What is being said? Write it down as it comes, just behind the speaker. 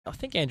I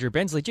think Andrew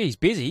Bensley, he's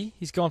busy.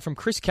 He's gone from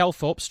Chris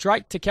Calthorpe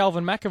straight to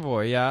Calvin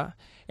McAvoy.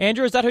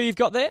 Andrew, is that who you've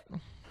got there?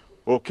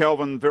 Well,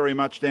 Calvin, very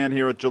much down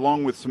here at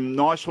Geelong with some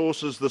nice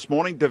horses this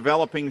morning,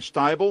 developing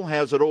stable.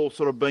 How's it all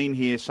sort of been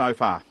here so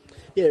far?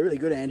 Yeah, really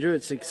good, Andrew.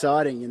 It's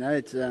exciting,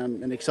 It's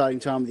an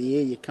exciting time of the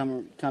year. You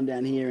come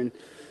down here and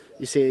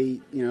you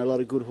see, a lot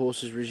of good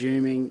horses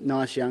resuming,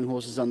 nice young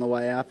horses on the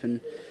way up,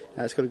 and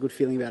it's got a good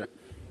feeling about it.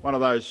 One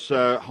of those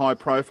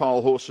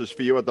high-profile horses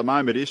for you at the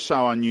moment is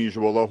So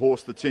Unusual, a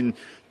horse that's in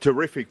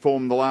terrific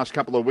form the last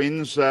couple of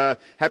wins.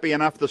 Happy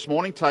enough this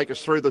morning? Take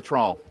us through the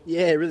trial.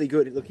 Yeah, really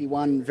good. Look, he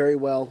won very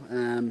well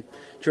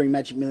during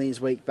Magic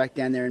Millions week back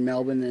down there in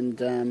Melbourne,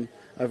 and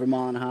over a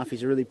mile and a half.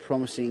 He's a really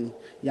promising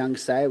young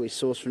stayer. We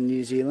sourced from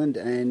New Zealand,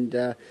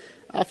 and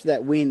after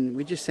that win,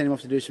 we just sent him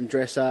off to do some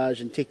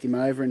dressage and ticked him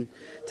over, and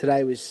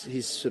today was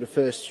his sort of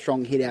first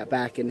strong hit out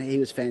back, and he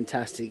was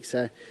fantastic.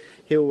 So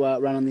he'll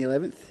run on the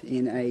 11th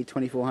in a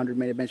 2,400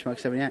 metre benchmark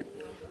 78.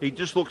 He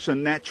just looks a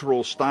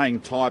natural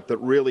staying type that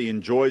really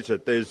enjoys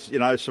it. There's,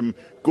 some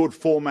good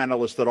form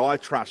analysts that I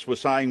trust were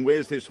saying,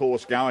 where's this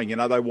horse going?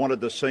 They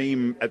wanted to see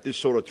him at this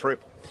sort of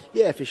trip.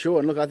 Yeah, for sure.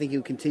 And look, I think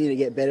he'll continue to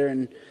get better,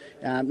 and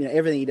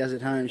everything he does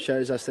at home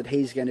shows us that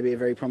he's going to be a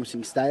very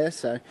promising stayer.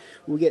 So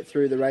we'll get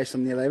through the race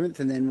on the 11th,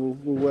 and then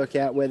we'll work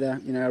out whether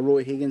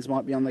Roy Higgins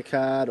might be on the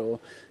card or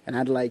an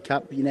Adelaide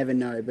Cup. You never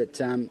know. But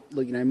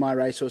look, my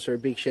racehorse are a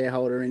big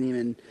shareholder in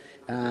him,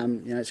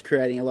 and it's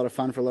creating a lot of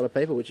fun for a lot of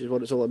people, which is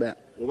what it's all about.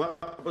 Well,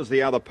 that was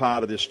the other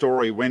part of this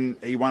story when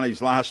he won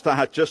his last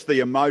start. Just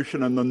the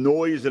emotion and the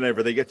noise and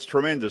everything. It's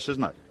tremendous,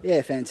 isn't it?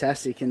 Yeah,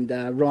 fantastic. And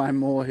Ryan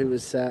Moore, who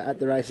was at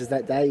the races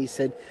that day, he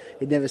said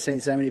he'd never seen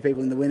so many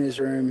people in the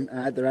winners' room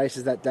at the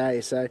races that day.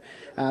 So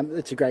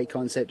it's a great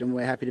concept, and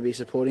we're happy to be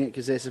supporting it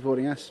because they're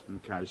supporting us.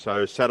 Okay,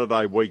 so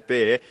Saturday week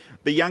there.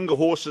 The younger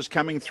horses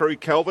coming through,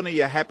 Kelvin, are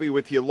you happy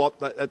with your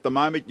lot at the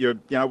moment?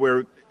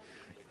 We're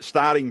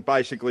starting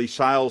basically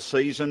sales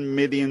season,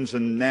 Millions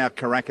and now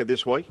Karaka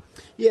this week?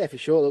 Yeah, for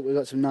sure. Look, we've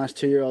got some nice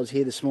 2-year-olds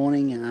here this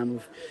morning.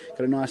 We've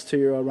got a nice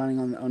 2-year-old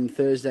running on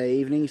Thursday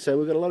evening. So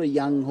we've got a lot of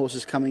young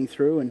horses coming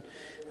through,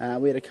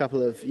 and we had a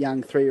couple of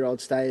young 3-year-old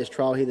stayers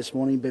trial here this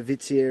morning,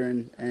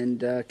 Bavitsia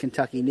and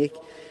Kentucky Nick.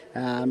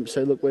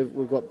 So look,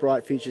 we've got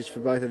bright futures for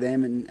both of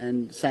them,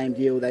 and same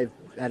deal, they've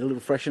had a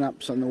little freshen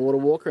ups on the Water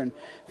Walker and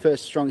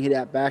first strong hit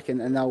out back,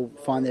 and they'll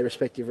find their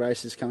respective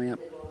races coming up.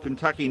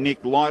 Kentucky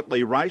Nick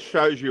lightly race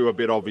shows you a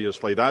bit,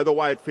 obviously, though, the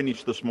way it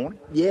finished this morning.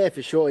 Yeah,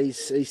 for sure.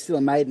 He's still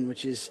a maiden,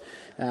 which is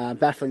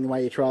baffling the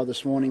way he trialled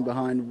this morning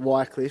behind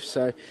Wycliffe.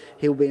 So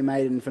he'll be a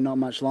maiden for not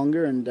much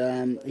longer,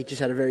 and he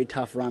just had a very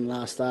tough run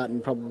last start,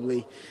 and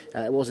probably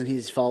it wasn't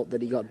his fault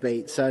that he got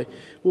beat. So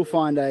we'll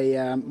find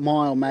a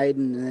mile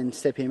maiden and then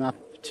step him up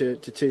to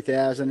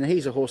 2,000, and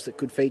he's a horse that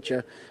could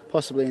feature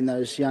possibly in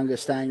those younger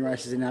staying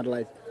races in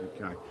Adelaide.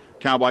 Okay.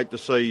 Can't wait to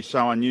see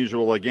So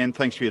Unusual again.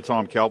 Thanks for your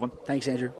time, Kelvin. Thanks, Andrew.